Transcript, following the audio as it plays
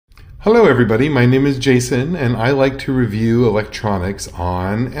Hello everybody, my name is Jason and I like to review electronics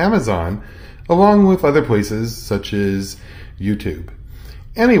on Amazon along with other places such as YouTube.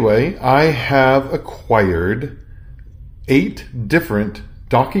 Anyway, I have acquired 8 different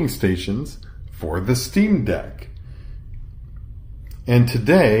docking stations for the Steam Deck. And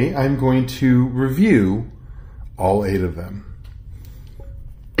today I'm going to review all 8 of them.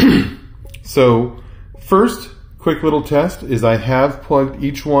 So first, quick little test is I have plugged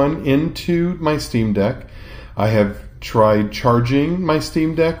each one into my Steam Deck. I have tried charging my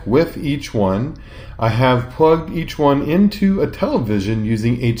Steam Deck with each one. I have plugged each one into a television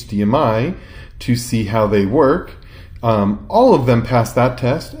using HDMI to see how they work. All of them passed that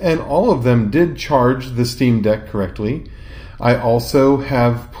test and all of them did charge the Steam Deck correctly. I also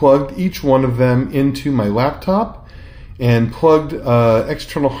have plugged each one of them into my laptop and plugged an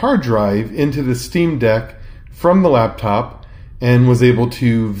external hard drive into the Steam Deck from the laptop and was able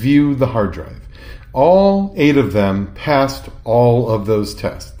to view the hard drive. All 8 of them passed all of those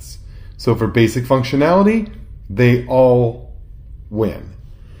tests. So for basic functionality, they all win.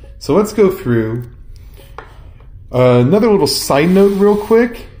 So let's go through. Another little side note real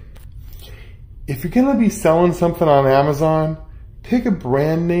quick. If you're gonna be selling something on Amazon, pick a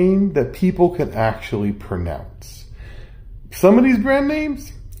brand name that people can actually pronounce. Some of these brand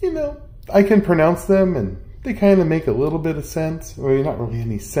names, I can pronounce them and they kind of make a little bit of sense, or not really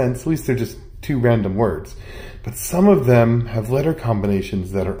any sense, at least they're just 2 random words. But some of them have letter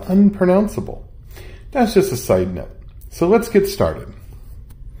combinations that are unpronounceable. That's just a side note. So let's get started.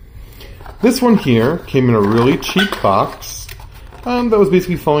 This one here came in a really cheap box that was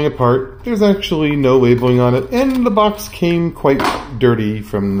basically falling apart. There's actually no labeling on it, and the box came quite dirty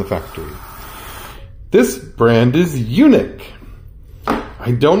from the factory. This brand is Unique.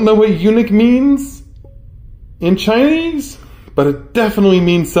 I don't know what Unique means in Chinese, but it definitely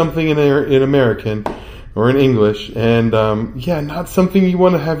means something in American or in English. And yeah, not something you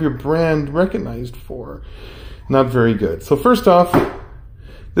want to have your brand recognized for. Not very good. So first off,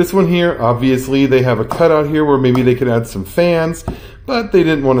 this one here, obviously they have a cutout here where maybe they could add some fans, but they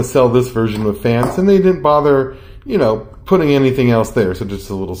didn't want to sell this version with fans and they didn't bother, putting anything else there. So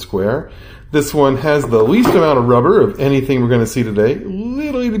just a little square. This one has the least amount of rubber of anything we're going to see today.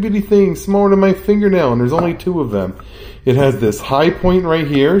 Little itty bitty thing, smaller than my fingernail, and there's only 2 of them. It has this high point right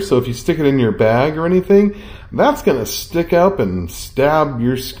here, so if you stick it in your bag or anything, that's going to stick up and stab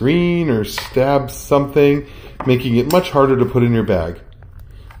your screen or stab something, making it much harder to put in your bag.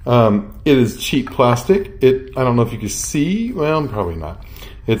 It is cheap plastic. I don't know if you can see, well, probably not.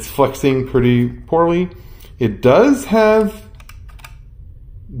 It's flexing pretty poorly. It does have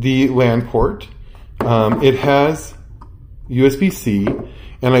the LAN port. It has USB-C,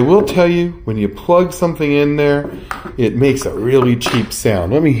 and I will tell you, when you plug something in there, it makes a really cheap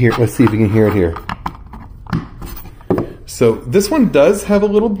sound. Let's see if you can hear it here. So this one does have a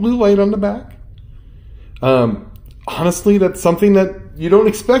little blue light on the back. Honestly, that's something that you don't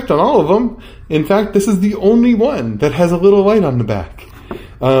expect on all of them. In fact, this is the only one that has a little light on the back.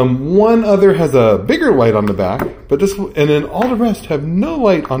 One other has a bigger light on the back, and then all the rest have no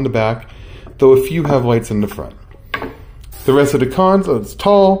light on the back, though a few have lights in the front. The rest of the cons, it's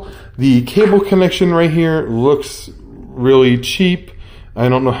tall. The cable connection right here looks really cheap. I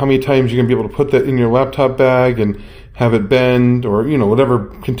don't know how many times you're gonna be able to put that in your laptop bag and have it bend, or whatever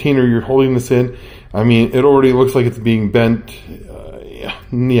container you're holding this in. I mean, it already looks like it's being bent.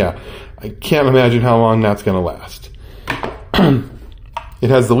 Yeah, I can't imagine how long that's gonna last. It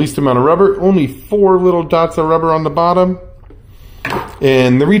has the least amount of rubber, only 4 little dots of rubber on the bottom.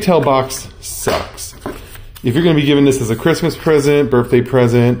 And the retail box sucks. If you're going to be giving this as a Christmas present, birthday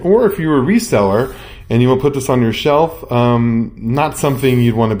present, or if you're a reseller and you want to put this on your shelf, not something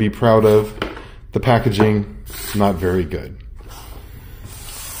you'd want to be proud of. The packaging, not very good.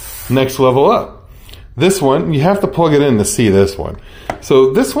 Next level up. This one, you have to plug it in to see this one.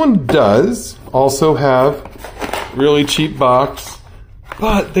 So this one does also have really cheap box.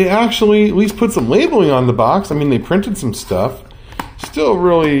 But they actually at least put some labeling on the box. I mean, they printed some stuff. Still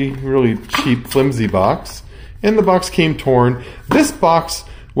really, really cheap, flimsy box. And the box came torn. This box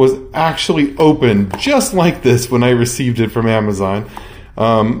was actually opened just like this when I received it from Amazon.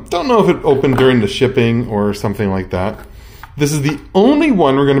 Don't know if it opened during the shipping or something like that. This is the only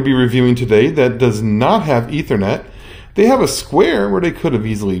one we're going to be reviewing today that does not have Ethernet. They have a square where they could have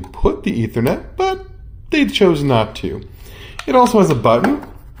easily put the Ethernet, but they chose not to. It also has a button.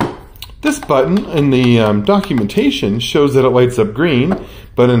 This button in the documentation shows that it lights up green,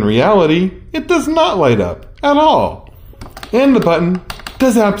 but in reality, it does not light up at all. And the button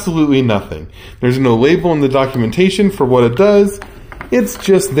does absolutely nothing. There's no label in the documentation for what it does. It's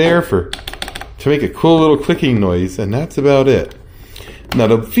just there to make a cool little clicking noise, and that's about it. Now,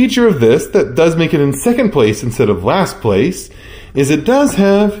 the feature of this that does make it in second place instead of last place is it does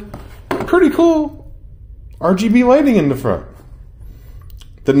have pretty cool RGB lighting in the front.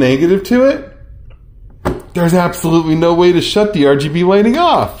 The negative to it, there's absolutely no way to shut the RGB lighting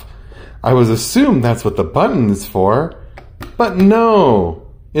off. I was assumed that's what the button is for, but no,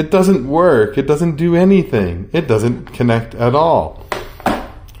 it doesn't work. It doesn't do anything. It doesn't connect at all.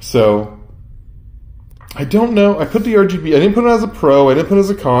 So, I don't know. I put the RGB, I didn't put it as a pro, I didn't put it as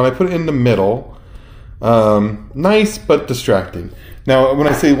a con, I put it in the middle. Nice, but distracting. Now, when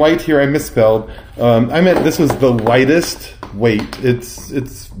I say light here, I misspelled. I meant this was the lightest weight.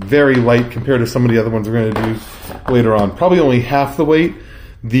 It's very light compared to some of the other ones we're going to do later on. Probably only half the weight.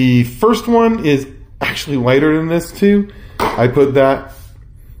 The first one is actually lighter than this too. I put that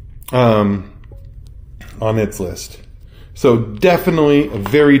on its list. So definitely a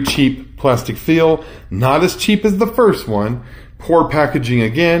very cheap plastic feel. Not as cheap as the first one. Poor packaging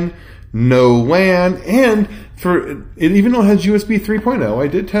again. No LAN. And for it, even though it has USB 3.0, I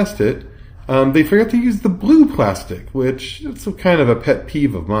did test it. They forgot to use the blue plastic, which is kind of a pet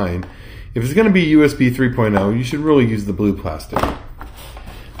peeve of mine. If it's going to be USB 3.0, you should really use the blue plastic.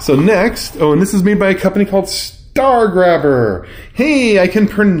 So next, oh, and this is made by a company called Star Grabber. Hey, I can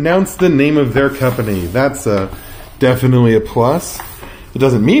pronounce the name of their company. That's definitely a plus. It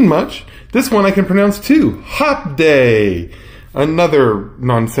doesn't mean much. This one I can pronounce too. Hop Day. Another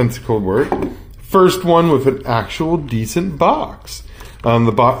nonsensical word. First one with an actual decent box.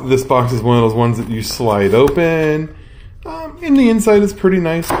 This box is one of those ones that you slide open. And the inside is pretty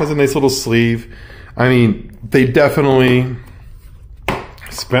nice. Has a nice little sleeve. I mean, they definitely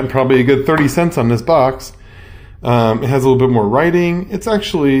spent probably a good 30 cents on this box. It has a little bit more writing. It's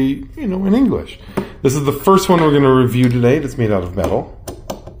actually, in English. This is the first one we're going to review today. It's made out of metal.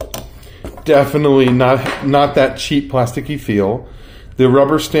 Definitely not that cheap plasticky feel. The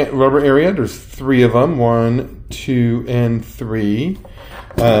rubber area, there's 3 of them. 1, 2, and 3.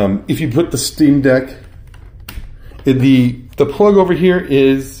 If you put the Steam Deck, the plug over here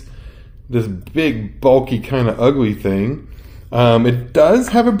is this big, bulky, kind of ugly thing. It does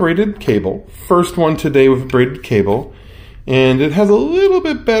have a braided cable. First one today with a braided cable. And it has a little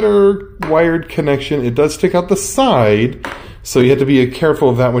bit better wired connection. It does stick out the side, so you have to be careful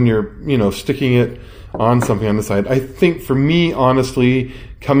of that when you're, sticking it on something on the side. I think for me, honestly,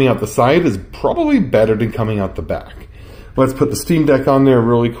 coming out the side is probably better than coming out the back. Let's put the Steam Deck on there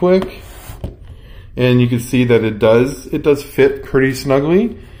really quick. And you can see that it does fit pretty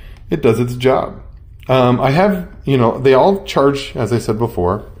snugly. It does its job. I have, they all charge, as I said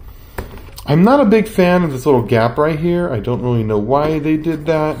before. I'm not a big fan of this little gap right here. I don't really know why they did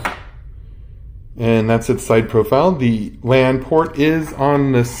that. And that's its side profile. The LAN port is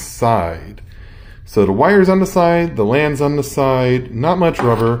on the side. So the wire's on the side, the LAN's on the side, not much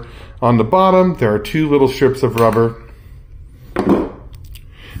rubber. On the bottom, there are 2 little strips of rubber.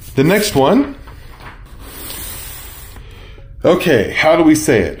 The next one. Okay, how do we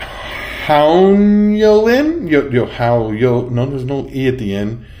say it? Haonyolin? No, there's no E at the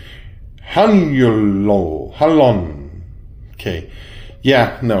end. Halon. Okay.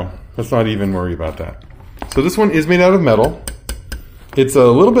 Yeah, no. Let's not even worry about that. So this one is made out of metal. It's a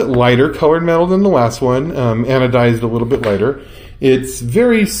little bit lighter colored metal than the last one. Anodized a little bit lighter. It's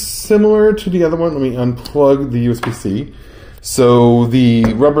very similar to the other one. Let me unplug the USB-C. So the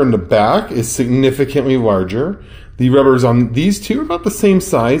rubber in the back is significantly larger. The rubbers on these two are about the same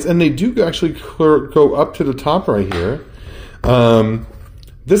size, and they do actually go up to the top right here.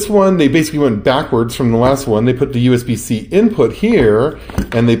 This one, they basically went backwards from the last one. They put the USB-C input here,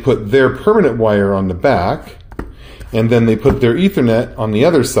 and they put their permanent wire on the back, and then they put their Ethernet on the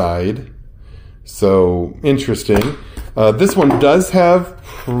other side. So, interesting. This one does have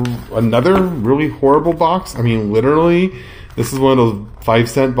another really horrible box. I mean, literally, this is one of those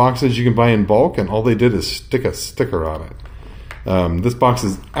 5-cent boxes you can buy in bulk, and all they did is stick a sticker on it. This box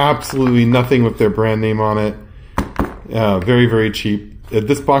is absolutely nothing with their brand name on it. Very, very cheap.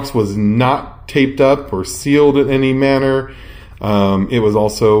 This box was not taped up or sealed in any manner. It was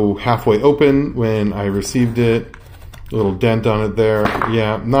also halfway open when I received it. A little dent on it there.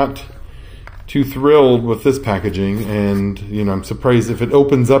 Yeah, not too thrilled with this packaging. And, I'm surprised if it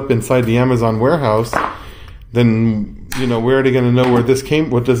opens up inside the Amazon warehouse, then, where are they going to know where this came,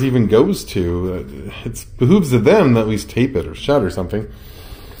 what this even goes to? It behooves of them to at least tape it or shut or something.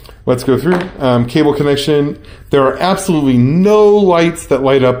 Let's go through. Cable connection. There are absolutely no lights that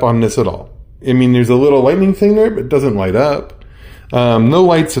light up on this at all. I mean, there's a little lightning thing there, but it doesn't light up. No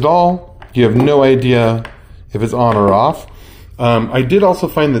lights at all. You have no idea if it's on or off. I did also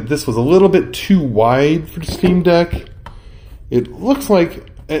find that this was a little bit too wide for the Steam Deck. It looks like,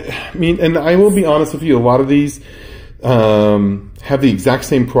 I mean, and I will be honest with you, a lot of these have the exact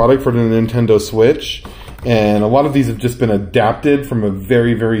same product for the Nintendo Switch, and a lot of these have just been adapted from a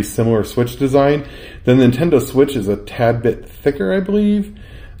very, very similar Switch design. The Nintendo Switch is a tad bit thicker, I believe.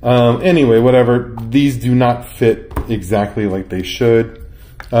 Anyway, whatever. These do not fit exactly like they should.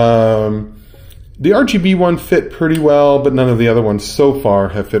 The RGB one fit pretty well, but none of the other ones so far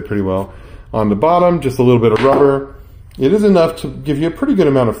have fit pretty well. On the bottom, just a little bit of rubber. It is enough to give you a pretty good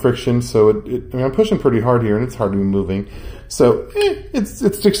amount of friction, so I mean, I'm pushing pretty hard here, and it's hard to be moving. So it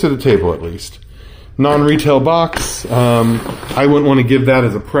sticks to the table at least. Non-retail box. I wouldn't want to give that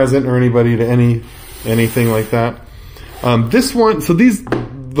as a present or anybody to anything like that. This one, so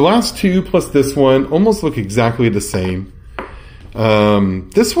the last two plus this one almost look exactly the same.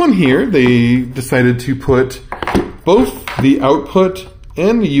 This one here, they decided to put both the output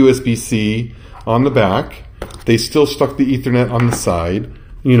and the USB-C on the back. They still stuck the Ethernet on the side,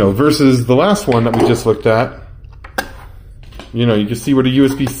 you know, versus the last one that we just looked at. You know, you can see where the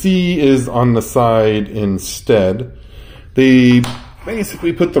USB-C is on the side instead. They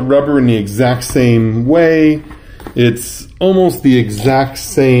basically put the rubber in the exact same way. It's almost the exact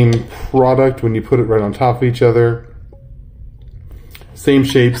same product when you put it right on top of each other. Same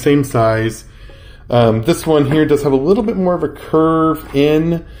shape, same size. This one here does have a little bit more of a curve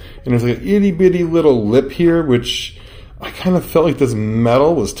in, and there's like an itty bitty little lip here, which I kind of felt like this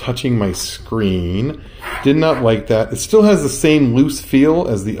metal was touching my screen. Did not like that. It still has the same loose feel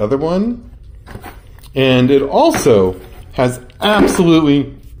as the other one. And it also has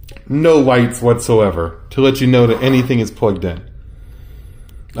absolutely no lights whatsoever to let you know that anything is plugged in.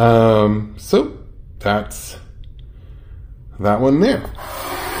 So that's that one there.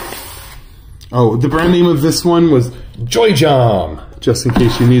 Oh, the brand name of this one was Joy Jam, just in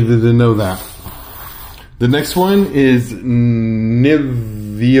case you needed to know that. The next one is Nivoli.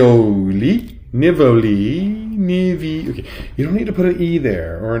 Okay, you don't need to put an E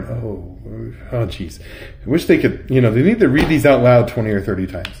there or an O. Oh, jeez. I wish they could, you know, they need to read these out loud 20 or 30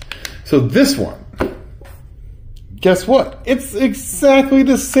 times. So this one, guess what? It's exactly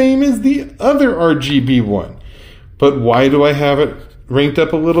the same as the other RGB one. But why do I have it ranked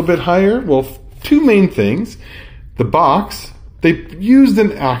up a little bit higher? Well, two main things. The box, they used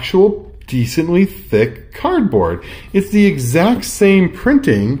an actual decently thick cardboard. It's the exact same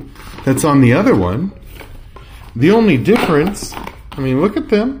printing that's on the other one. The only difference, I mean, look at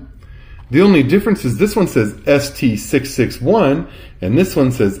them. The only difference is this one says ST661 and this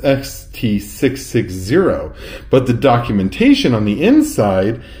one says ST660. But the documentation on the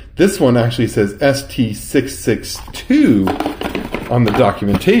inside, this one actually says ST662 on the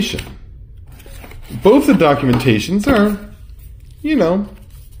documentation. Both the documentations are, you know,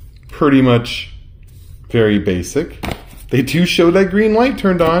 pretty much very basic. They do show that green light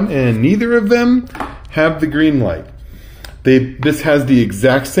turned on, and neither of them have the green light. This has the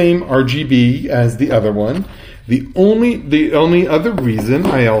exact same RGB as the other one. The only other reason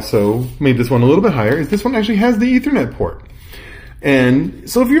I also made this one a little bit higher is this one actually has the Ethernet port. And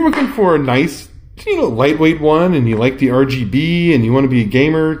so if you're looking for a nice, you know, lightweight one and you like the RGB and you want to be a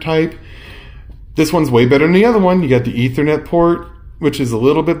gamer type, this one's way better than the other one. You got the Ethernet port, which is a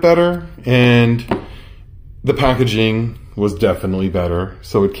little bit better, and the packaging was definitely better,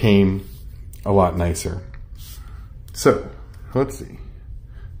 so it came a lot nicer. So, let's see.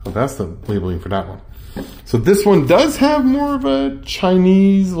 Oh, that's the labeling for that one. So this one does have more of a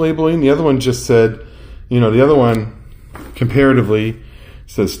Chinese labeling. The other one just said, you know, the other one comparatively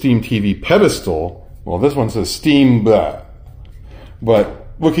says Steam TV pedestal. Well, this one says Steam blah. But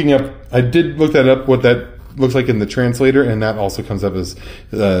looking up, I did look that up, what that looks like in the translator, and that also comes up as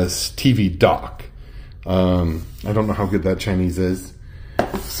TV dock. I don't know how good that Chinese is.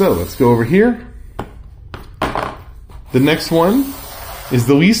 So let's go over here. The next one is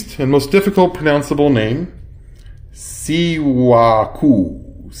the least and most difficult pronounceable name. Siwiq.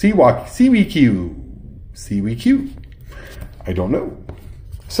 I don't know.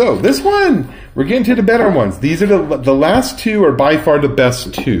 So this one, we're getting to the better ones. These are the last two are by far the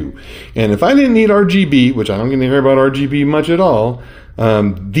best two. And if I didn't need RGB, which I don't get to hear about RGB much at all,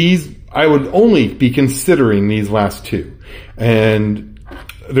 these, I would only be considering these last two. And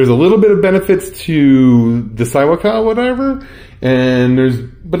there's a little bit of benefits to the Siwiq, whatever, and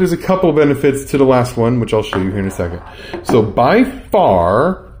there's a couple benefits to the last one, which I'll show you here in a second. So by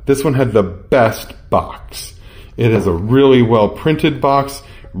far, this one had the best box. It is a really well printed box,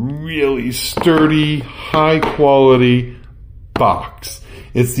 really sturdy, high quality box.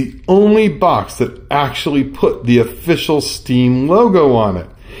 It's the only box that actually put the official Steam logo on it.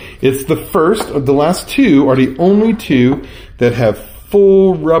 It's the first of the last two are the only two that have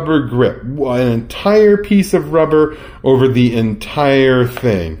full rubber grip, an entire piece of rubber over the entire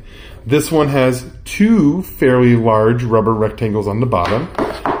thing. This one has two fairly large rubber rectangles on the bottom,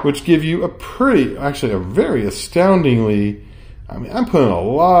 which give you a very astoundingly, I'm putting a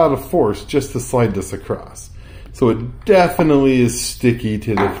lot of force just to slide this across. So it definitely is sticky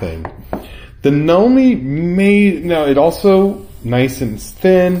to the thing. Now it also nice and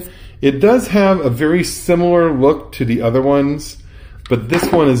thin. It does have a very similar look to the other ones, but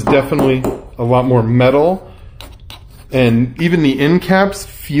this one is definitely a lot more metal. And even the end caps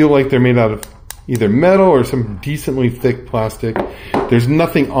feel like they're made out of either metal or some decently thick plastic. There's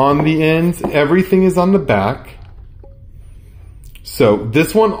nothing on the ends. Everything is on the back. So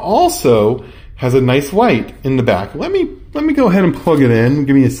this one also has a nice light in the back. Let me go ahead and plug it in.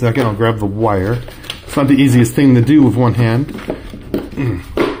 Give me a second. I'll grab the wire. It's not the easiest thing to do with one hand.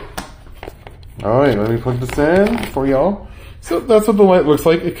 All right, let me plug this in for y'all. So that's what the light looks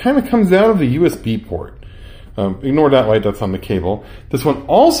like. It kind of comes out of the USB port. Ignore that light, that's on the cable. This one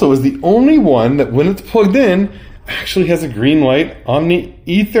also is the only one that when it's plugged in, actually has a green light on the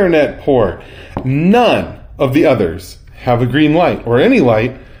Ethernet port. None of the others have a green light or any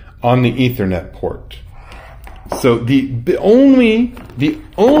light on the Ethernet port. So the only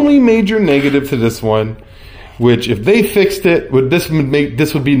major negative to this one, which if they fixed it, this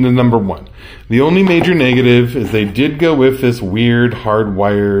would be the number one. The only major negative is they did go with this weird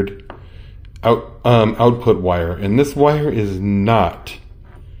hardwired output wire, and this wire does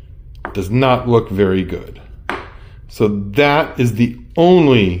not look very good. So that is the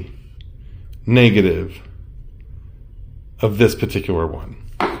only negative of this particular one.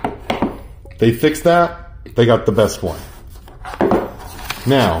 They fixed that, they got the best one.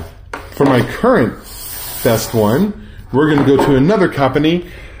 Now, for my current best one, we're going to go to another company.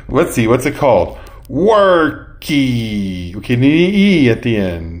 Let's see, what's it called? Worky. Okay, the E at the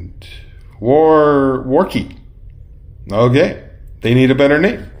end. Worky. Okay, they need a better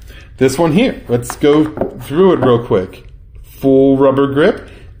name. This one here, let's go through it real quick. Full rubber grip.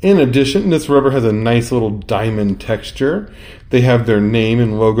 In addition, this rubber has a nice little diamond texture. They have their name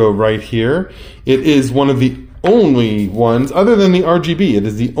and logo right here. It is one of the only ones, other than the RGB, it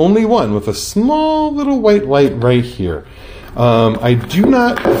is the only one with a small little white light right here. I do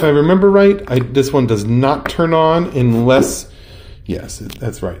not, if I remember right, this one does not turn on unless, yes,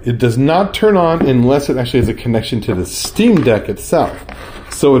 that's right. It does not turn on unless it actually has a connection to the Steam Deck itself.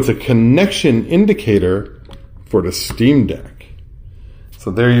 So it's a connection indicator for the Steam Deck.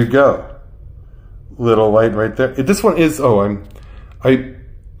 So there you go. Little light right there. This one is,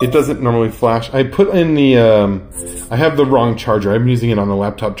 it doesn't normally flash. I put in the, I have the wrong charger. I'm using it on the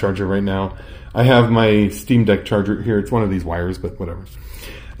laptop charger right now. I have my Steam Deck charger here. It's one of these wires, but whatever.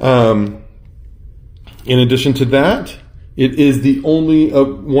 In addition to that, it is the only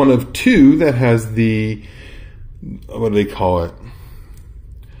one of two that has the, what do they call it?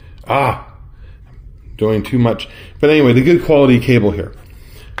 Doing too much. But anyway, the good quality cable here.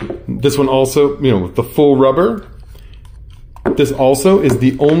 This one also, with the full rubber. This also is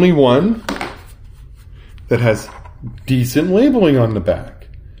the only one that has decent labeling on the back.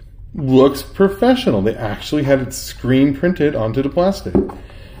 Looks professional. They actually had it screen printed onto the plastic.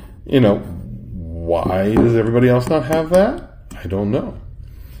 Why does everybody else not have that? I don't know.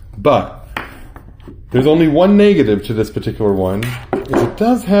 But there's only one negative to this particular one, is it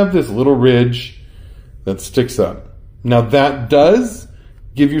does have this little ridge that sticks up. Now that does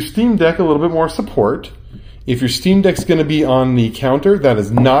give your Steam Deck a little bit more support. If your Steam Deck's going to be on the counter, that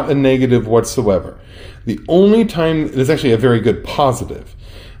is not a negative whatsoever. The only time, it is actually a very good positive.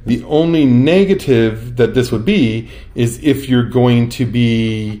 The only negative that this would be is if you're going to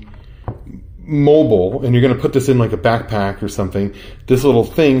be mobile and you're going to put this in like a backpack or something, this little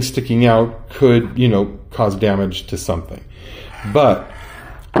thing sticking out could, cause damage to something. But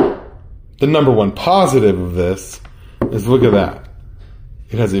the number one positive of this is, look at that.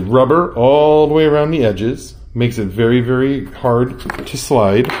 It has a rubber all the way around the edges, makes it very, very hard to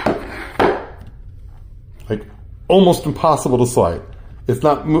slide. Like almost impossible to slide. It's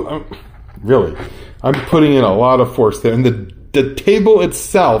not, really. I'm putting in a lot of force there. And the table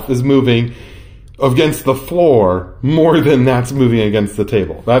itself is moving against the floor more than that's moving against the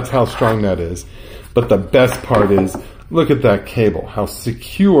table. That's how strong that is. But the best part is, look at that cable, how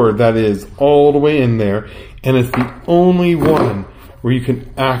secure that is all the way in there. And it's the only one where you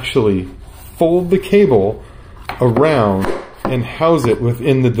can actually fold the cable around and house it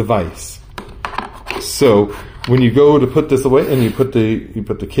within the device. So when you go to put this away, and you put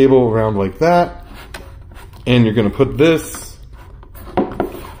the cable around like that, and you're going to put this.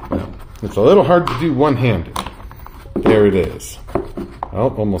 Well, it's a little hard to do one-handed. There it is.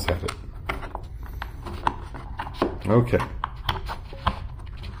 Oh, almost had it. Okay.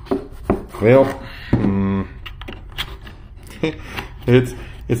 Well,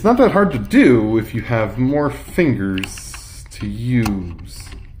 it's not that hard to do if you have more fingers to use.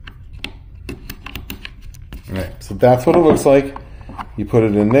 Alright, so that's what it looks like. You put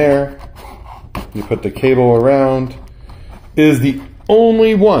it in there. You put the cable around. It is the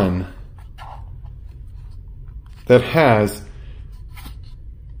only one that has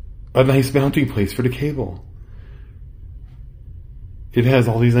a nice mounting place for the cable. It has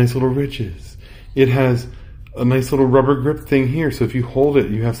all these nice little ridges. It has a nice little rubber grip thing here, so if you hold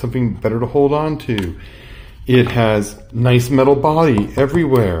it, you have something better to hold on to. It has nice metal body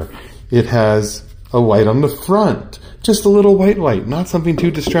everywhere. It has a light on the front. Just a little white light, not something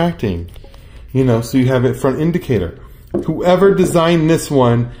too distracting. You know, so you have a front indicator. Whoever designed this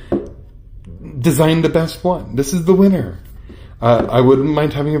one designed the best one. This is the winner. I wouldn't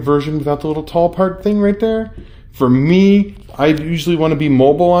mind having a version without the little tall part thing right there. For me, I usually want to be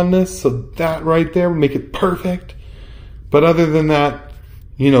mobile on this, so that right there would make it perfect. But other than that,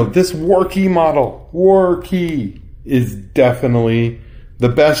 you know, this Worky model, Worky, is definitely the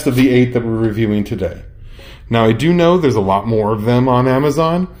best of the 8 that we're reviewing today. Now, I do know there's a lot more of them on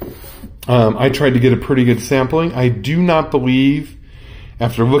Amazon. I tried to get a pretty good sampling. I do not believe,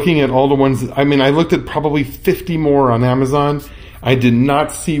 after looking at all the ones, I looked at probably 50 more on Amazon. I did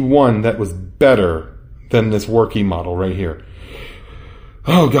not see one that was better than this Worky model right here.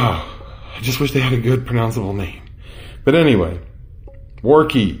 Oh God, I just wish they had a good pronounceable name. But anyway,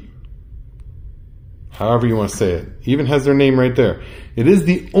 Worky, however you want to say it, even has their name right there. It is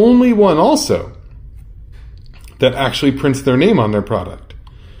the only one also that actually prints their name on their product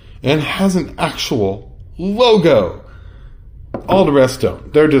and has an actual logo. All the rest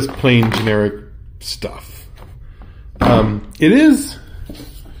don't. They're just plain generic stuff. It is,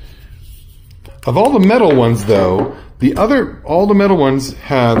 of all the metal ones though, all the metal ones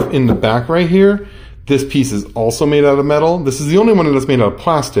have in the back right here, this piece is also made out of metal. This is the only one that's made out of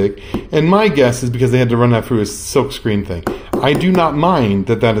plastic. And my guess is because they had to run that through a silk screen thing. I do not mind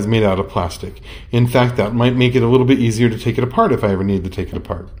that that is made out of plastic. In fact, that might make it a little bit easier to take it apart if I ever need to take it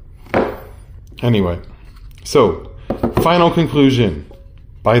apart. Anyway, so final conclusion,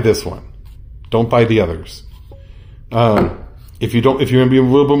 buy this one. Don't buy the others. If you're going to be a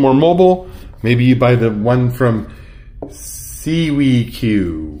little bit more mobile, maybe you buy the one from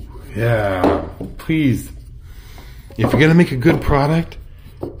CWQ. Yeah, please. If you're going to make a good product,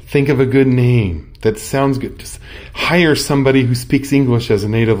 think of a good name that sounds good. Just hire somebody who speaks English as a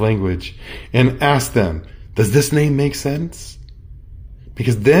native language and ask them, does this name make sense?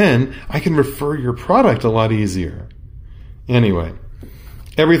 Because then I can refer your product a lot easier. Anyway,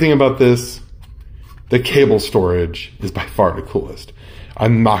 everything about this, the cable storage is by far the coolest.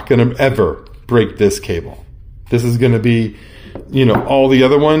 I'm not going to ever break this cable. This is going to be, you know, all the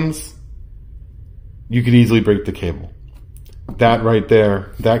other ones, you could easily break the cable. That right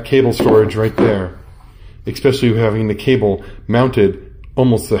there, that cable storage right there, especially having the cable mounted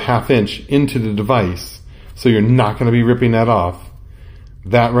almost a ½ inch into the device, so you're not going to be ripping that off.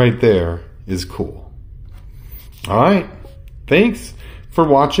 That right there is cool. All right. Thanks for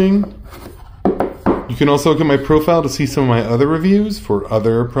watching. You can also look at my profile to see some of my other reviews for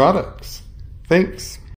other products. Thanks.